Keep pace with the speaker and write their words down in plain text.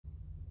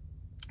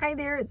Hi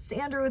there, it's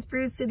Sandra with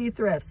Brew City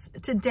Thrifts.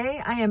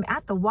 Today I am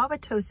at the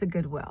Wauwatosa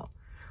Goodwill.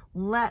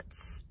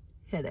 Let's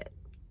hit it.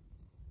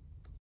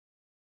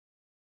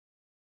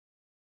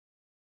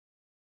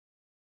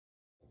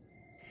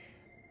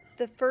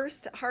 The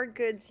first hard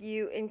goods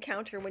you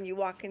encounter when you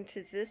walk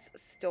into this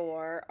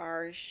store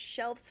are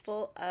shelves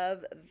full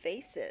of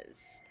vases.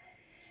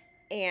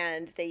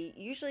 And they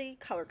usually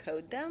color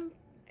code them.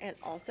 And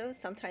also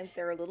sometimes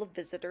there are little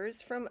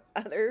visitors from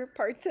other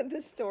parts of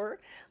the store,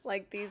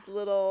 like these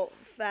little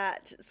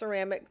fat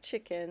ceramic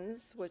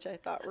chickens, which I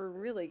thought were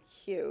really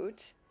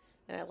cute.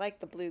 And I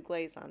like the blue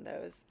glaze on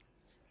those.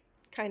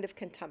 Kind of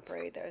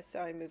contemporary though,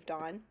 so I moved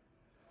on.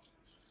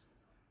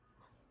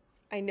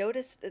 I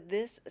noticed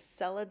this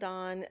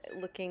celadon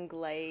looking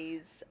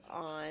glaze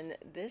on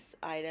this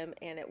item,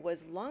 and it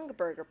was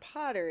Longaberger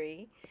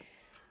Pottery.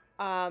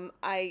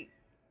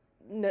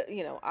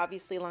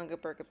 Obviously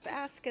Longaberger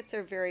baskets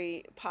are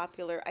very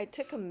popular. I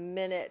took a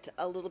minute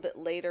a little bit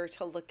later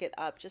to look it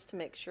up just to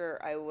make sure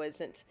I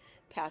wasn't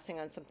passing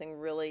on something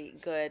really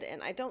good,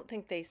 and I don't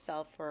think they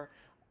sell for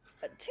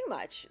too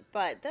much.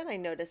 But then I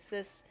noticed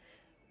this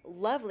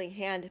lovely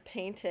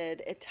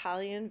hand-painted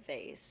Italian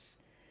vase.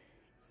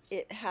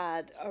 It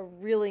had a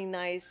really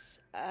nice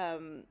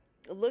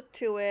look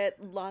to it,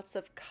 lots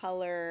of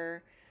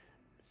color,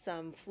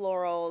 some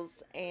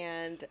florals,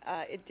 and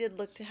it did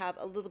look to have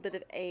a little bit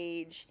of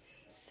age.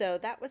 So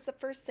that was the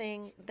first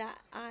thing that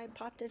I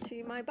popped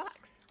into my box.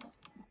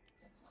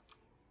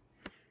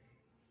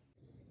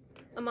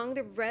 Among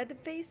the red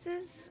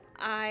vases,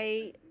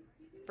 I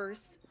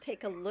first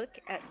take a look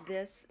at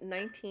this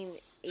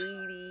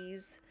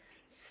 1980s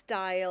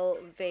style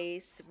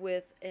vase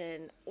with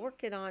an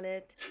orchid on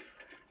it.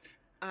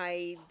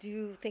 I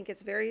do think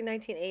it's very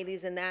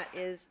 1980s, and that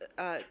is,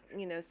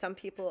 some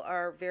people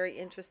are very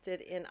interested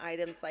in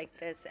items like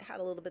this. It had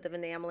a little bit of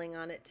enameling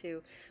on it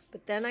too.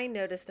 But then I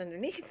noticed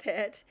underneath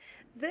it,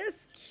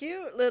 this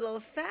cute little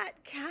fat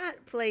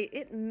cat plate.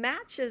 It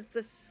matches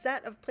the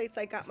set of plates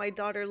I got my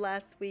daughter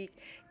last week,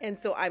 and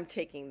so I'm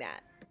taking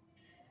that.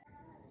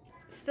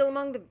 Still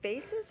among the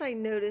vases, I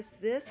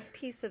noticed this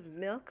piece of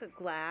milk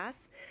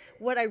glass.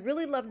 What I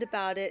really loved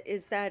about it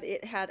is that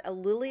it had a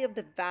lily of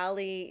the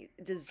valley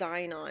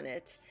design on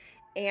it.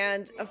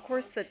 And of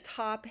course the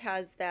top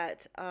has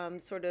that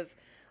sort of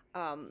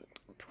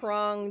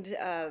pronged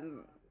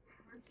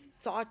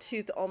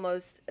sawtooth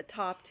almost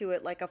top to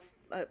it, like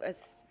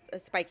a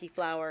spiky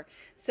flower.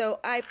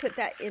 So I put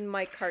that in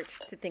my cart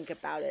to think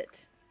about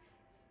it.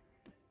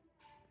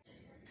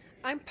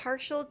 I'm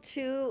partial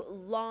to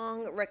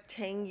long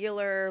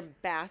rectangular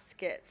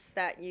baskets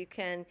that you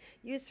can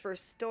use for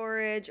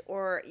storage,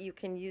 or you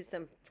can use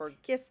them for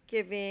gift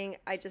giving.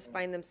 I just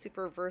find them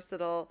super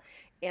versatile,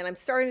 and I'm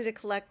starting to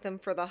collect them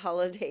for the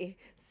holiday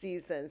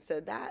season.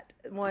 So that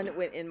one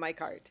went in my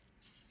cart.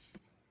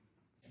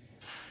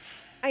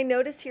 I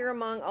notice here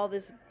among all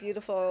this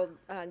beautiful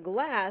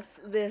glass,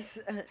 this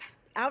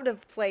out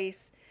of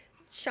place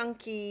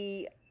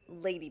chunky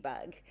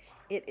ladybug.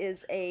 It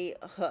is a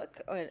hook,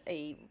 or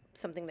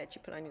something that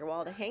you put on your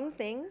wall to hang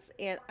things,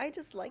 and I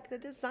just like the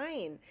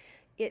design.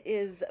 It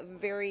is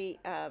very,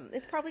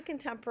 it's probably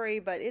contemporary,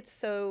 but it's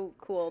so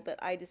cool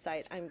that I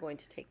decide I'm going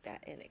to take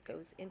that, and it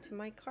goes into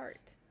my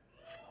cart.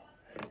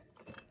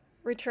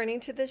 Returning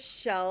to the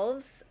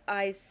shelves,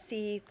 I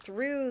see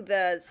through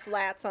the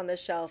slats on the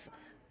shelf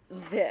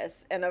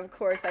this, and of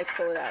course I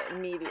pull it out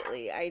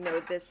immediately. I know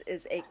this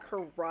is a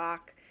Kafuh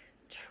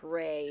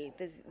tray.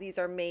 These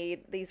were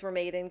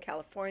made in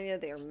California.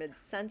 They are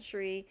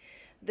mid-century.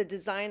 The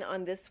design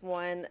on this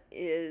one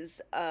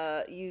is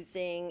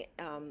using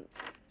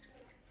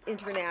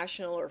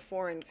international or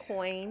foreign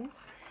coins,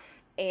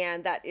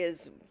 and that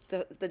is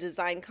the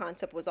design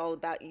concept was all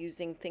about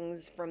using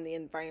things from the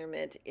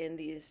environment in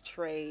these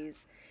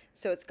trays.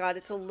 So it's got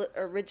its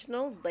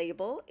original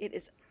label. It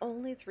is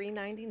only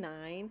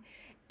 $3.99.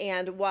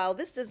 And while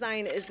this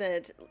design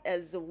isn't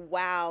as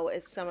wow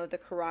as some of the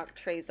Kafuh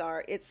trays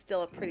are, it's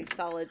still a pretty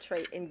solid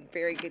tray in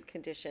very good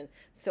condition.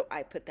 So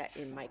I put that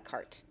in my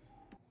cart.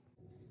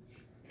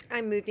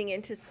 I'm moving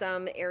into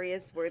some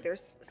areas where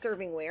there's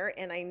servingware,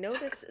 and I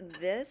notice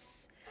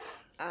this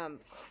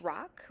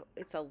crock.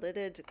 It's a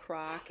lidded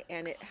crock,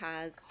 and it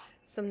has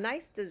some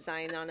nice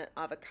design on it,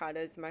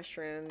 avocados,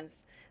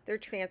 mushrooms. They're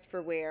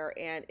transferware,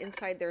 and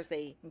inside there's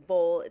a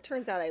bowl. It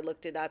turns out I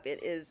looked it up.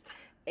 It is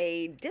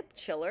a dip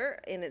chiller,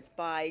 and it's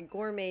by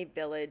Gourmet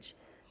Village.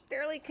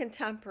 Fairly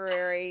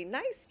contemporary,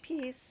 nice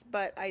piece,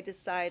 but I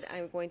decide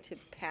I'm going to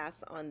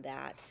pass on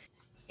that.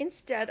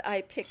 Instead,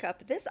 I pick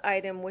up this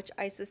item, which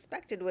I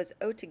suspected was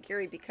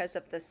O&EG because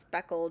of the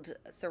speckled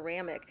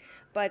ceramic,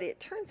 but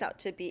it turns out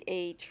to be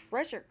a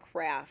treasure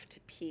craft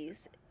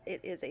piece.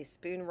 It is a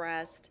spoon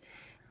rest,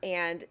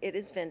 and it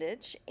is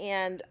vintage,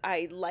 and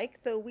I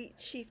like the wheat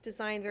sheaf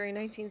design, very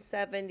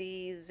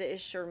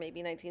 1970s-ish or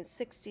maybe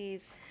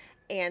 1960s.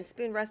 And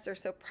spoon rests are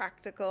so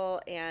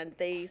practical, and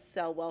they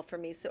sell well for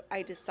me, so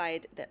I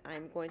decide that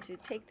I'm going to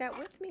take that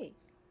with me.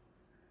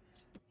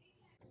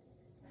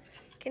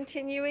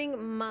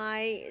 Continuing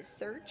my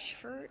search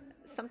for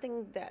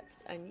something that's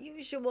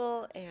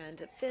unusual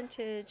and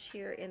vintage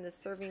here in the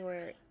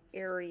servingware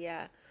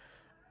area.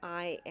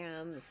 I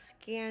am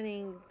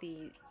scanning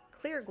the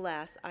clear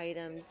glass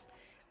items.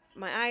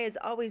 My eye is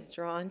always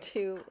drawn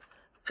to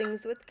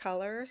things with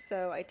color,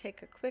 so I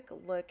take a quick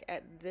look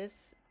at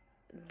this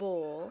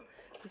bowl,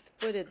 this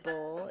footed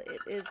bowl.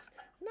 It is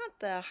not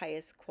the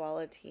highest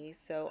quality,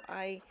 so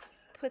I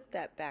put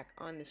that back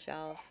on the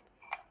shelf.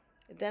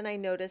 Then I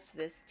noticed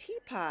this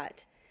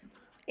teapot,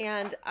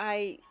 and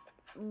I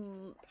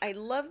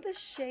love the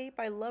shape.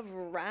 I love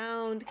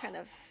round, kind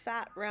of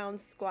fat,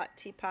 round, squat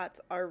teapots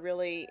are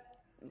really,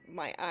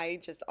 my eye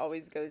just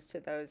always goes to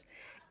those.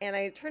 And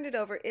I turned it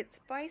over. It's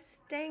by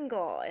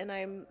Stengl, and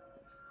I'm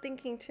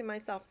thinking to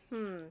myself,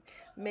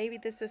 maybe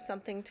this is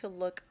something to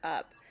look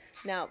up.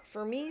 Now,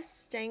 for me,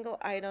 Stengl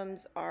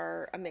items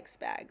are a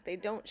mixed bag. They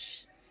don't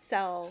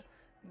sell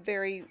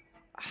very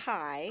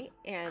high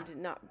and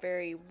not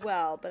very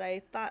well, but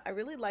I thought I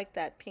really liked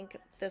that Pink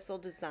Thistle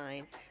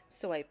design,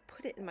 so I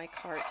put it in my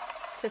cart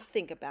to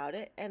think about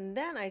it. And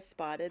then I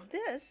spotted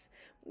this,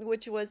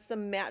 which was the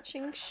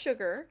matching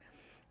sugar.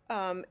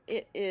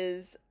 It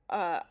is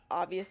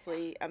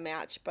obviously a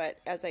match, but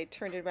as I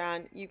turned it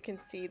around, you can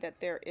see that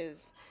there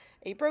is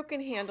a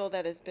broken handle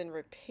that has been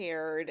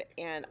repaired,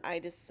 and I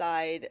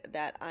decide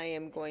that I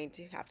am going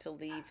to have to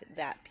leave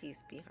that piece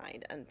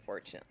behind,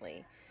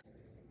 unfortunately.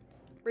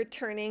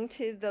 Returning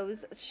to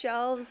those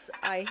shelves,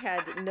 I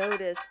had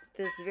noticed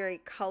this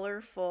very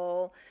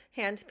colorful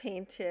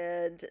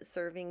hand-painted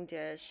serving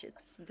dish.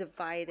 It's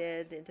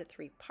divided into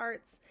 3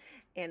 parts,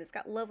 and it's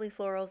got lovely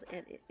florals,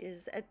 and it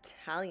is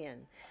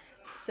Italian.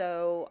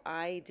 So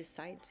I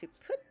decided to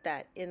put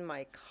that in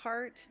my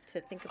cart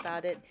to think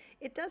about it.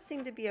 It does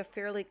seem to be a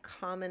fairly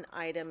common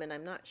item, and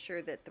I'm not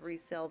sure that the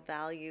resale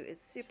value is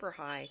super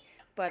high,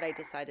 but I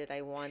decided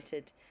I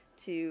wanted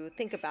to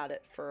think about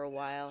it for a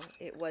while.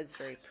 It was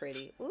very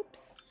pretty.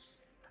 Oops,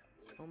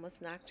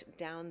 almost knocked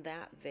down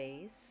that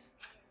vase.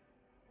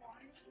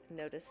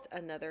 Noticed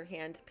another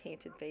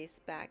hand-painted vase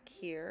back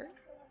here.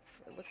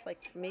 It looks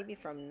like maybe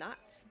from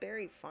Knott's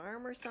Berry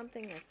Farm or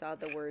something. I saw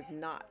the word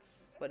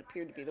Knott's, what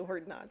appeared to be the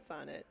word Knott's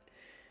on it.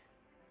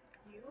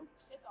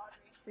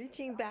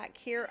 Reaching back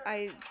here,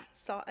 I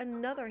saw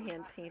another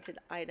hand-painted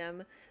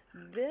item.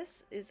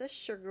 This is a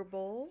sugar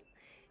bowl,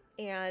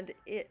 and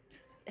it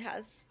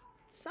has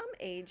some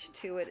age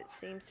to it. It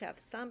seems to have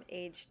some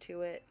age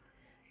to it,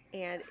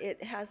 and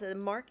it has a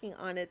marking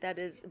on it that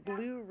is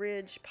Blue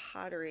Ridge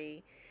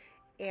Pottery.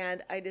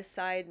 And I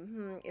decide,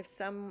 if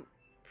some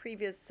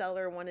previous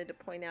seller wanted to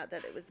point out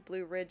that it was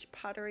Blue Ridge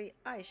Pottery,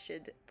 I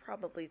should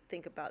probably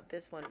think about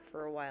this one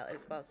for a while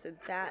as well. So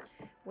that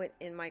went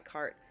in my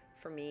cart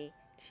for me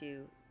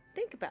to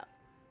think about.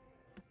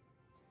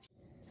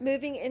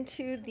 Moving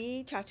into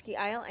the tchotchke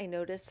aisle, I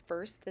noticed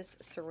first this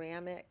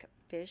ceramic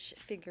fish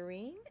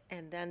figurine,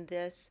 and then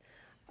this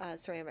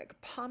ceramic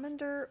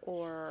pomander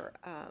or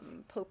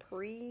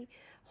potpourri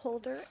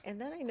holder, and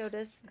then I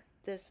noticed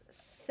this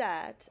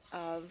set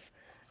of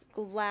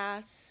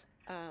glass,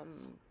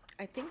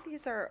 I think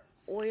these are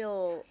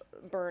oil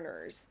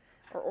burners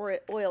or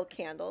oil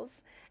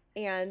candles,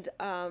 and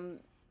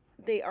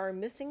they are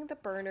missing the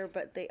burner,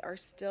 but they are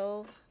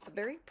still a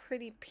very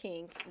pretty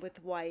pink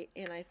with white,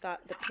 and I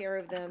thought the pair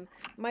of them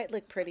might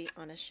look pretty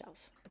on a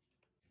shelf.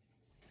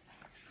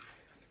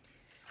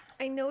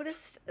 I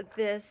noticed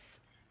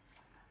this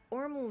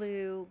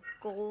Ormolu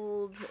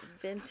gold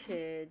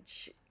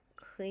vintage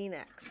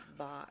Kleenex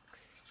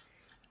box,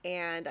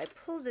 and I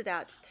pulled it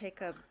out to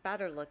take a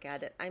better look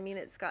at it. I mean,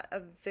 it's got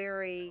a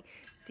very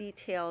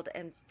detailed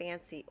and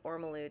fancy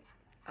Ormolu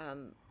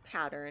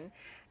pattern,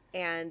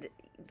 and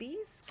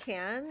these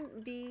can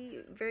be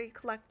very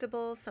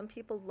collectible. Some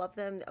people love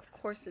them. Of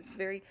course, it's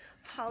very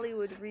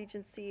Hollywood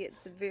Regency.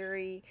 It's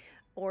very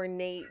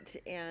ornate,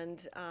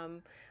 and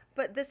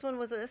but this one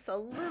was just a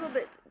little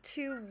bit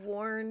too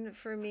worn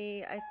for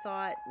me. I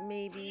thought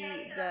maybe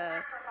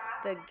the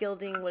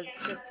gilding was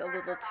just a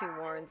little too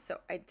worn, so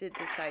I did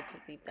decide to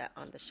leave that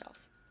on the shelf.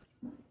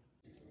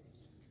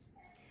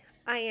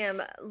 I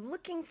am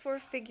looking for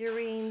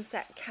figurines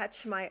that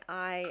catch my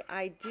eye.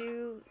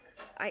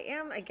 I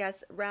am, I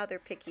guess, rather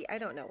picky. I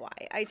don't know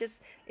why.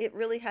 It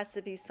really has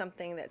to be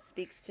something that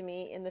speaks to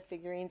me in the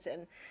figurines.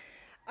 And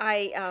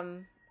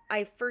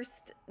I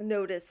first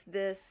noticed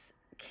this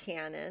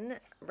cannon,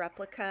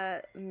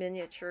 replica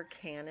miniature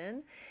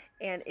cannon,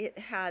 and it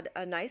had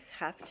a nice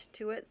heft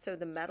to it, so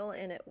the metal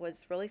in it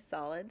was really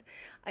solid.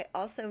 I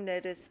also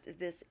noticed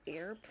this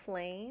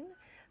airplane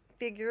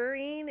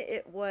figurine.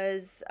 It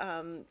was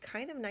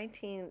kind of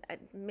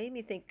it made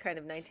me think kind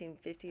of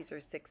 1950s or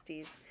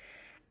 60s.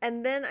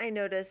 And then I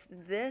noticed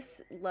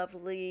this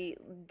lovely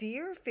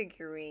deer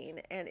figurine,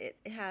 and it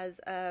has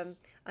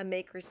a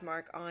maker's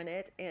mark on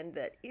it, and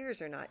the ears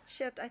are not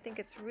chipped. I think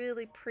it's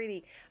really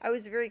pretty. I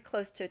was very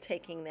close to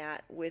taking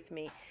that with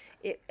me.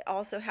 It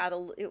also had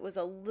it was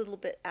a little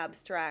bit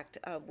abstract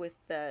with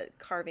the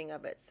carving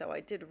of it, so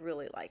I did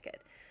really like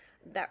it.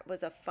 That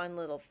was a fun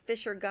little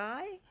fisher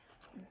guy.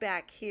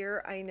 Back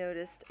here, I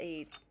noticed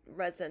a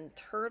resin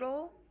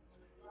turtle.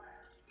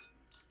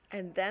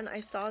 And then I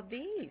saw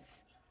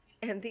these.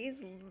 And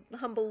these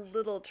humble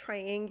little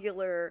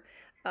triangular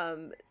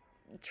um,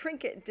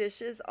 trinket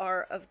dishes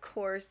are, of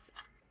course,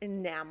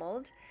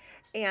 enameled.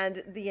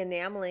 And the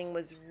enameling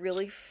was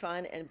really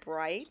fun and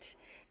bright.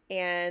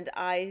 And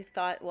I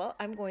thought, well,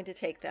 I'm going to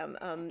take them.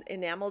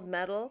 Enameled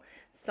metal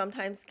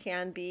sometimes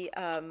can be,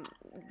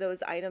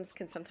 those items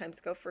can sometimes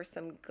go for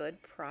some good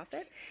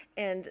profit.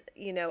 And,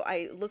 you know,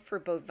 I look for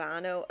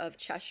Bovano of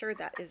Cheshire.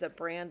 That is a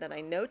brand that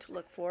I know to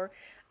look for.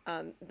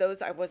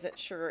 Those I wasn't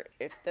sure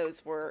if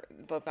those were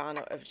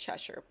Bovano of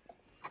Cheshire.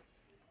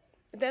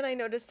 Then I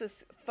noticed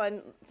this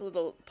fun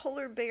little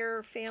polar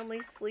bear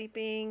family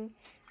sleeping.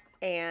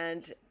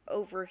 And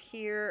over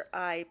here,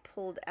 I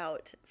pulled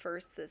out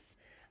first this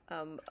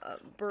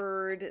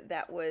bird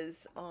that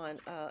was on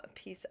a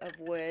piece of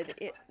wood.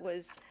 It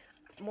was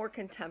more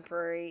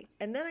contemporary.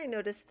 And then I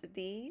noticed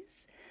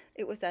these.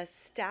 It was a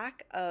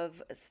stack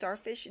of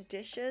starfish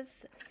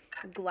dishes,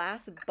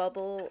 glass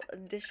bubble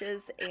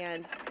dishes,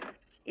 and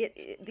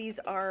these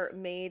are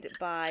made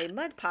by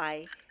Mud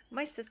Pie.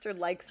 My sister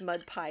likes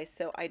mud pie,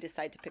 so I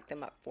decided to pick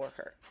them up for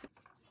her.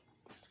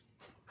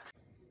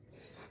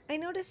 I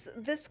noticed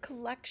this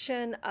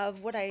collection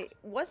of what I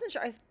wasn't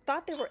sure. I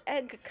thought they were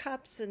egg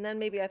cups, and then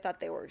maybe I thought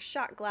they were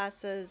shot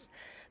glasses.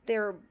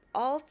 They're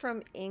all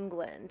from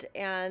England,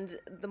 and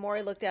the more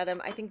I looked at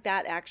them, I think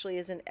that actually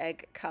is an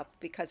egg cup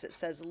because it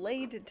says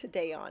laid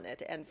today on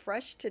it and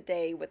fresh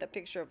today with a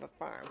picture of a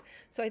farm.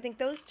 So I think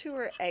those two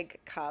are egg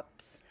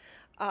cups.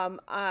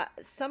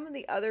 Some of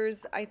the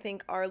others I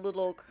think are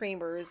little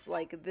creamers,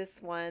 like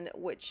this one,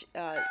 which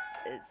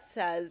it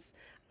says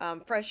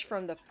fresh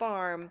from the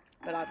farm,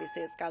 but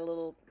obviously it's got a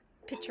little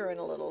pitcher and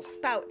a little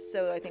spout,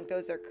 so I think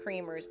those are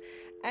creamers.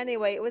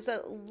 Anyway, it was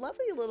a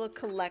lovely little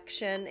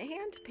collection,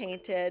 hand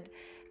painted,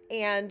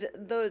 and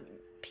the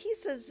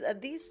pieces,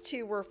 these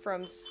two were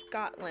from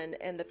Scotland,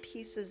 and the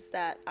pieces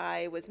that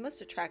I was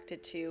most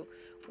attracted to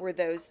were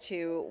those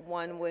two,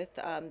 one with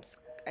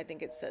I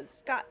think it says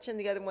Scotch and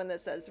the other one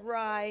that says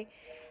rye,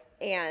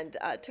 and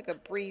took a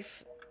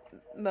brief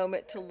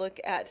moment to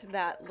look at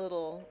that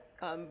little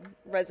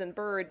resin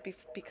bird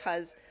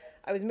because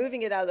I was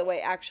moving it out of the way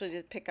actually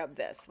to pick up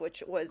this,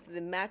 which was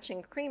the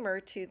matching creamer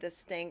to the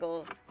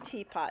Stengl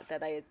teapot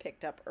that I had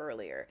picked up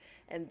earlier,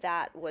 and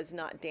that was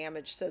not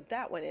damaged, so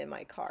that went in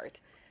my cart.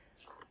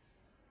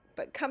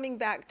 But coming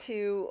back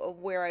to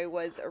where I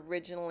was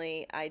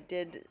originally, I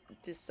did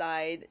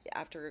decide,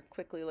 after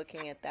quickly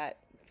looking at that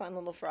fun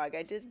little frog,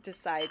 I did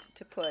decide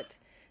to put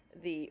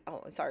the,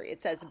 oh, sorry,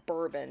 it says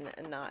bourbon,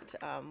 not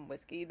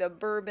whiskey. The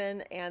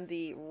bourbon and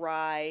the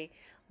rye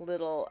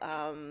little,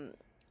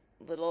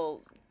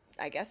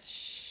 I guess,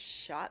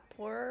 shot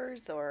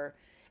pourers, or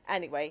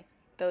anyway,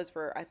 those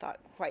were, I thought,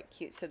 quite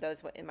cute. So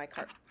those went in my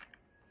cart.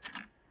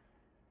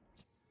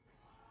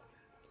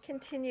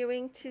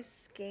 Continuing to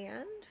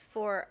scan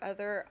for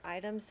other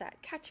items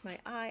that catch my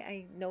eye,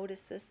 I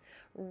noticed this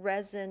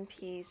resin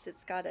piece.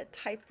 It's got a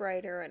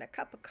typewriter and a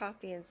cup of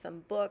coffee and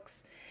some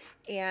books,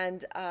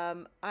 and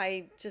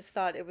I just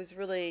thought it was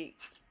really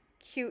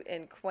cute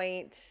and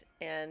quaint,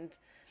 and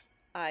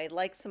I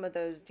like some of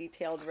those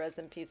detailed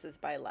resin pieces,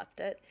 but I left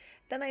it.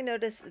 Then I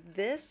noticed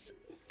this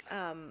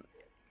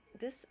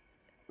this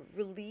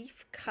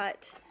relief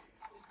cut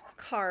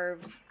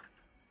carved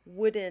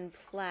wooden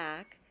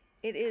plaque.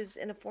 It is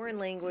in a foreign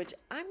language.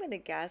 I'm going to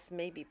guess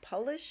maybe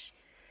Polish.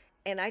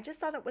 And I just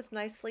thought it was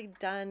nicely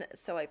done,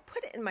 so I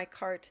put it in my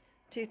cart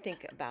to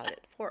think about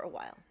it for a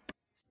while.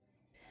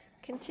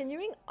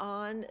 Continuing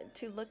on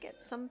to look at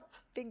some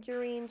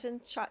figurines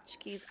and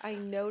tchotchkes, I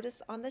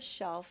notice on the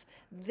shelf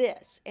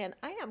this, and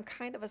I am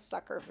kind of a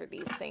sucker for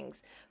these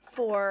things,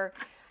 for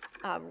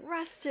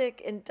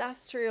rustic,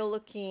 industrial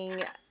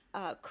looking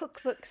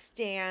cookbook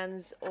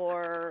stands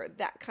or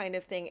that kind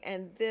of thing,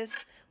 and this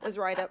was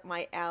right up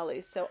my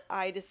alley, so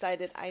I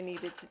decided I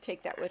needed to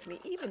take that with me.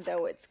 Even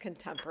though it's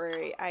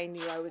contemporary, I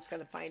knew I was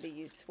going to find a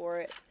use for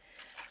it.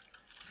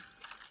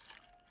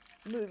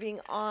 Moving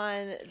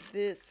on,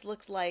 this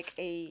looked like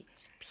a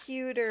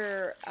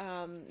pewter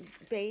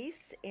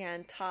base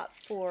and top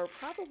for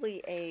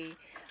probably a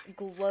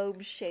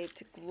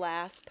globe-shaped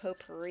glass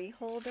potpourri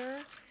holder.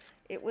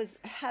 It was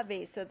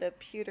heavy, so the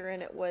pewter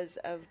in it was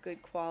of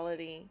good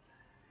quality.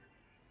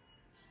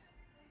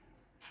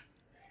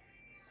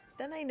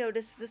 Then I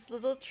noticed this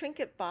little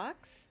trinket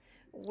box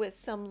with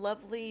some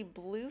lovely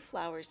blue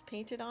flowers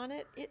painted on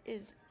it.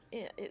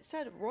 It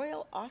said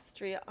Royal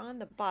Austria on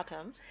the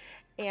bottom,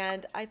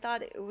 and I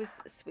thought it was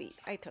sweet.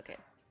 I took it.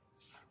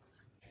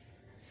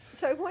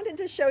 So I wanted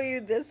to show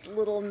you this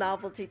little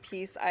novelty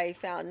piece I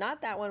found.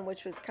 Not that one,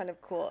 which was kind of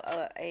cool,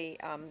 a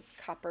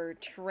copper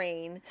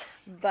train,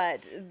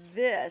 but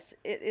this,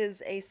 it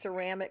is a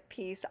ceramic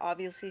piece,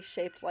 obviously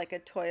shaped like a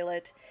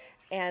toilet,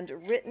 and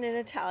written in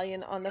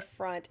Italian on the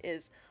front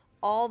is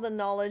 "All the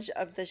knowledge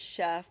of the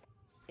chef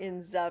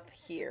ends up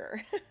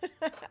here."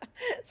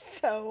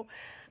 So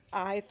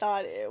I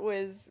thought it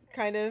was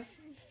kind of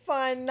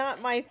fun,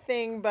 not my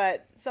thing,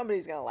 but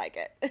somebody's gonna like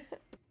it.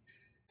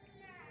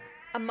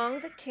 Among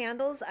the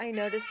candles, I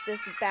noticed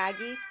this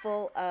baggie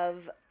full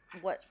of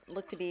what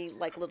looked to be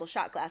like little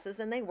shot glasses,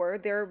 and they were.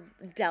 They're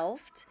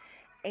Delft,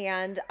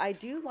 and I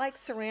do like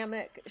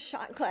ceramic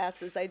shot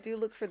glasses. I do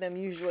look for them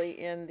usually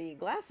in the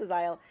glasses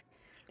aisle.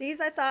 These,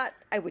 I thought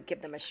I would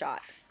give them a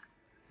shot.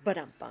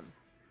 Ba-dum-bum.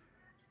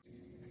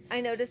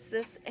 I noticed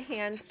this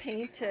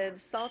hand-painted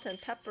salt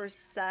and pepper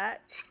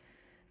set.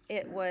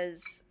 It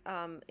was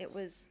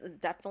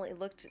definitely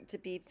looked to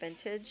be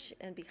vintage,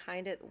 and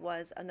behind it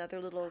was another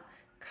little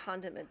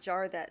condiment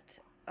jar that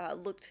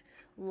looked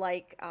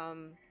like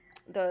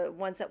the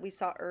ones that we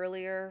saw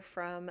earlier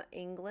from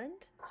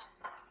England.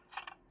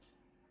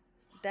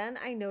 Then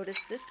I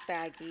noticed this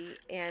baggie,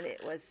 and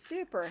it was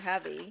super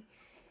heavy.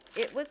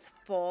 It was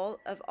full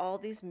of all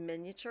these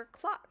miniature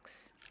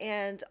clocks,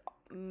 and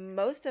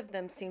most of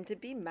them seemed to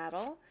be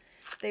metal.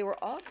 They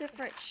were all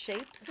different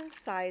shapes and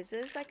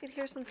sizes. I could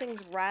hear some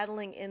things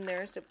rattling in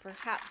there, so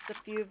perhaps a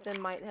few of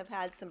them might have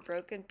had some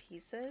broken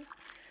pieces.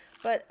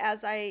 But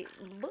as I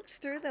looked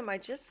through them,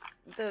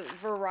 the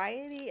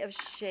variety of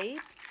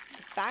shapes,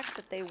 the fact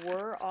that they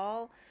were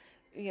all,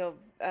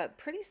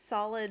 pretty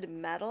solid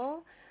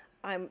metal.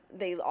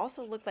 They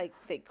also looked like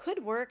they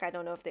could work. I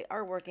don't know if they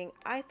are working.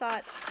 I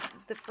thought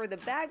for the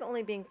bag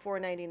only being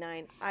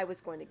 $4.99, I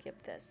was going to give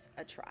this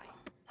a try.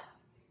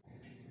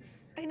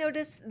 I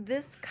noticed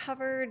this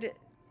covered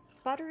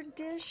butter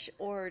dish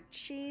or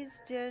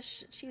cheese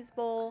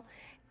bowl,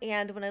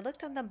 and when I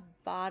looked on the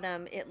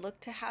bottom, it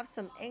looked to have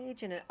some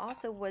age, and it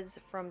also was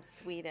from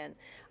Sweden.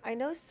 I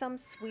know some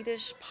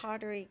Swedish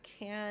pottery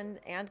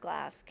and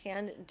glass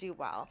can do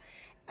well.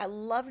 I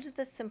loved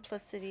the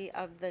simplicity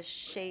of the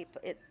shape,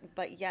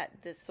 but yet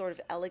this sort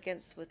of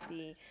elegance with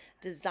the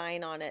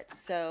design on it.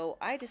 So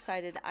I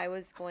decided I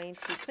was going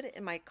to put it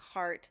in my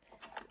cart,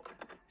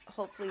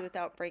 hopefully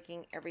without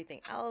breaking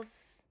everything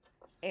else,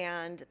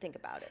 and think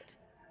about it.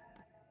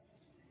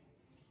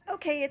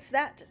 Okay, it's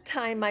that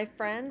time, my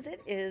friends.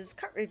 It is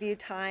cart review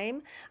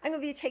time. I'm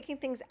going to be taking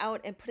things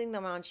out and putting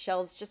them on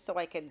shelves just so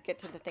I could get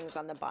to the things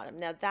on the bottom.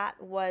 Now, that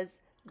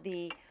was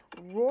the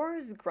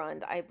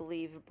Rorstrand, I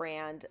believe,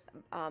 brand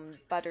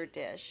butter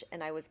dish,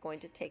 and I was going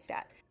to take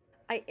that.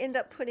 I end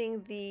up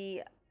putting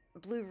the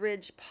Blue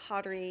Ridge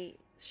Pottery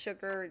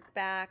sugar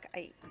back.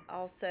 I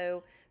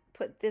also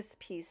put this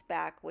piece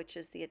back, which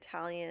is the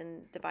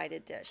Italian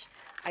divided dish.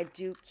 I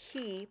do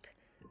keep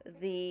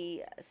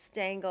the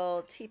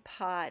Stengl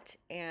teapot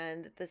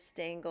and the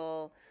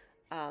Stengl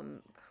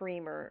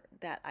creamer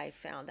that I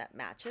found that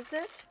matches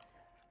it.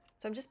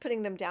 So I'm just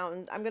putting them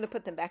down. I'm going to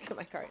put them back in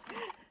my cart.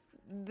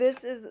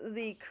 This is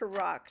the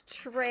Kafuh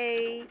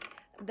tray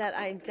that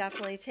I'm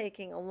definitely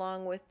taking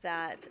along with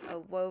that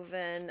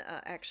woven,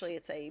 actually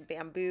it's a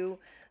bamboo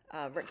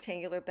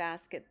rectangular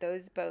basket.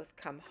 Those both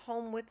come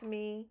home with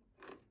me.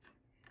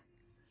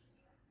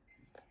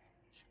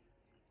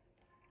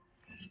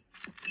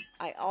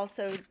 I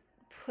also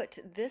put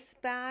this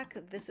back.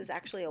 This is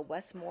actually a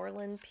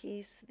Westmoreland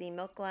piece, the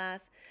milk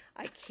glass.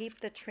 I keep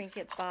the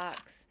trinket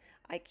box.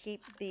 I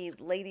keep the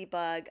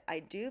ladybug. I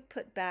do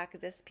put back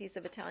this piece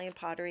of Italian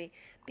pottery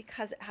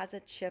because it has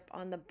a chip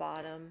on the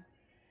bottom.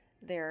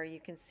 There, you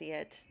can see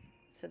it.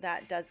 So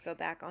that does go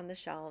back on the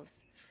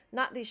shelves.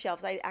 Not these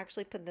shelves. I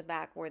actually put them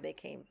back where they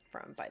came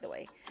from, by the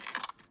way.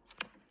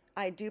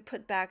 I do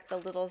put back the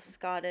little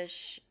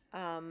Scottish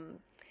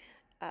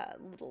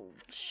little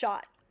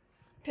shot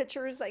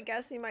pitchers, I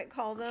guess you might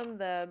call them.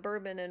 The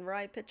bourbon and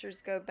rye pitchers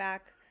go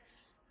back.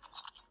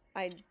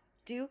 I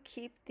do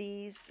keep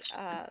these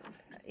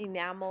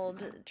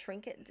enameled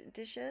trinket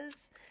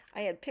dishes.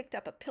 I had picked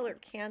up a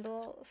pillared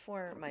candle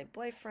for my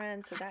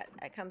boyfriend, so that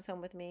comes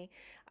home with me.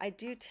 I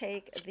do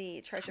take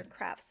the Treasure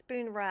Craft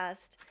spoon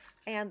rest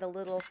and the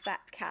little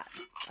fat cat,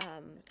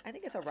 I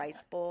think it's a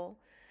rice bowl.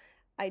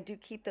 I do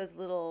keep those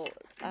little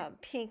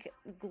pink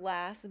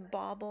glass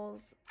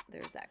baubles.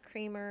 There's that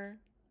creamer.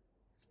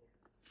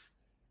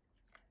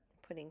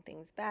 Putting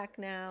things back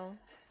now.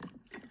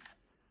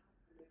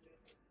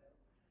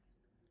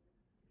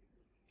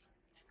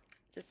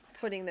 Just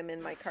putting them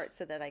in my cart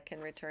so that I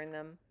can return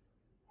them.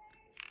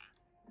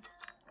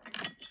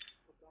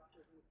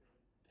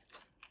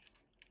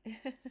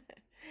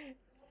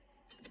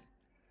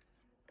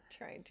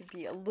 Trying to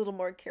be a little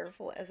more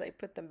careful as I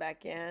put them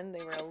back in.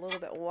 They were a little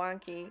bit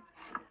wonky.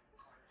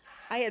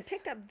 I had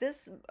picked up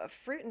this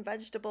fruit and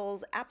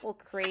vegetables apple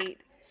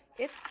crate.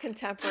 It's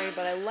contemporary,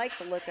 but I like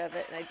the look of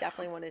it, and I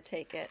definitely want to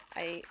take it.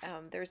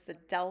 There's the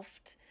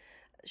Delft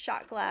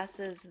shot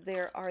glasses.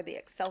 There are the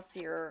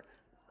Excelsior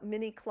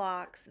mini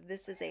clocks.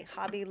 This is a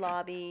Hobby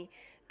Lobby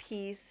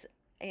piece,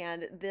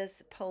 and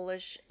this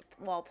Polish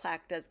wall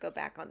plaque does go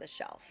back on the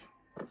shelf,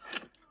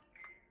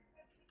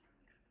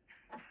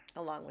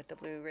 along with the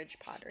Blue Ridge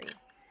pottery.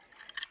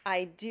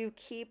 I do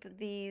keep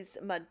these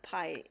mud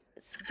pie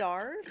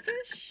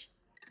starfish,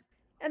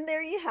 and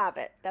there you have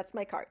it. That's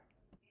my cart.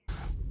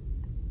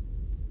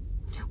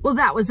 Well,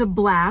 that was a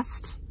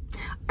blast.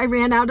 I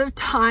ran out of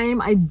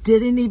time. I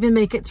didn't even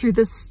make it through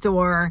the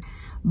store,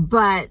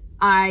 but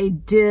I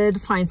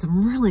did find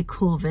some really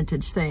cool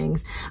vintage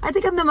things. I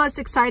think I'm the most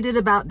excited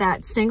about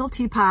that Stengl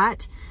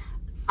teapot.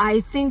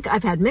 I think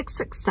I've had mixed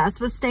success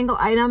with Stengl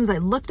items. I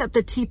looked up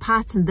the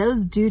teapots, and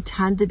those do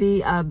tend to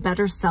be a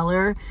better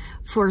seller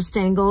for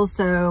Stengl,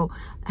 so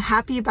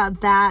happy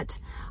about that.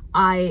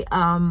 I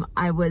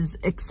was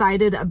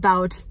excited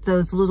about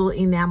those little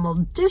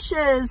enameled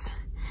dishes.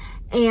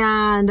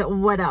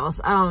 And what else?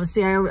 Oh,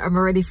 see, I'm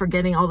already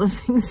forgetting all the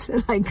things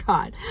that I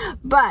got.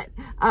 But,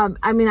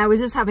 I mean, I was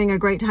just having a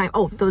great time.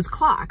 Oh, those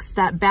clocks,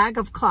 that bag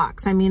of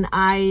clocks. I mean,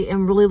 I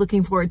am really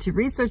looking forward to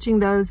researching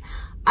those.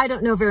 I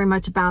don't know very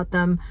much about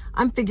them.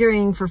 I'm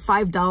figuring for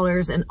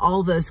 $5 and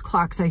all those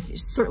clocks, I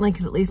certainly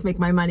could at least make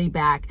my money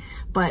back.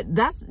 But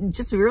that's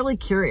just really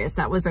curious.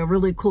 That was a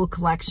really cool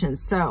collection.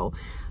 So,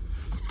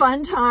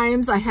 fun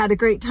times. I had a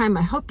great time.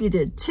 I hope you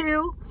did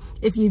too.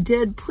 If you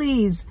did,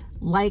 please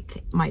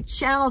like my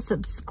channel,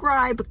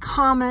 subscribe,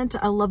 comment.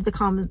 I love the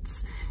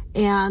comments.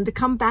 And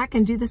come back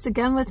and do this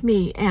again with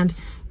me. And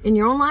in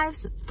your own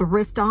lives,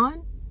 thrift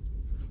on.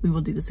 We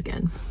will do this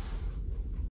again.